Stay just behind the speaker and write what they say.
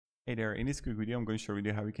Hey there, in this quick video I'm going to show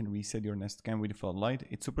you how you can reset your Nest Cam with Floodlight.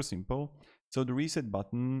 It's super simple. So the reset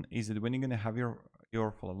button is that when you're going to have your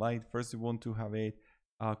Floodlight, first you want to have it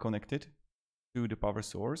connected to the power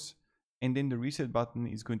source, and then the reset button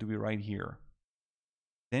is going to be right here.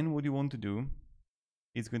 Then what you want to do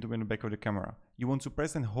is going to be on the back of the camera. You want to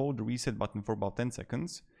press and hold the reset button for about 10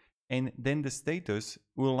 seconds, and then the status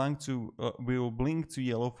will blink to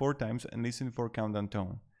yellow 4 times and listen for a countdown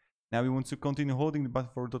tone. Now we want to continue holding the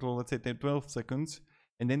button for a total, let's say 12 seconds,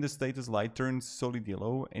 and then the status light turns solid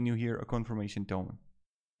yellow and you hear a confirmation tone.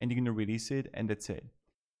 And you're going to release it, and that's it.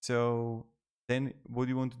 So then what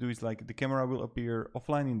you want to do is, like, the camera will appear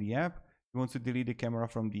offline in the app. You want to delete the camera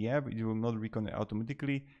from the app, it will not reconnect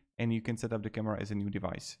automatically, and you can set up the camera as a new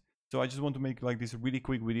device. So I just want to make like this really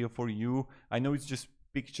quick video for you. I know it's just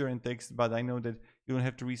picture and text, but I know that you don't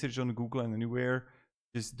have to research on Google and anywhere.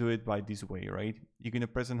 Just do it by this way, right? You're going to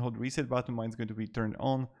press and hold the reset button, mine's going to be turned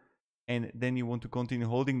on, and then you want to continue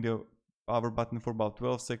holding the power button for about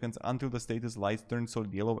 12 seconds until the status light turns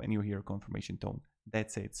solid yellow and you hear a confirmation tone.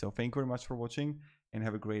 That's it. So thank you very much for watching and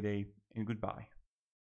have a great day, and goodbye.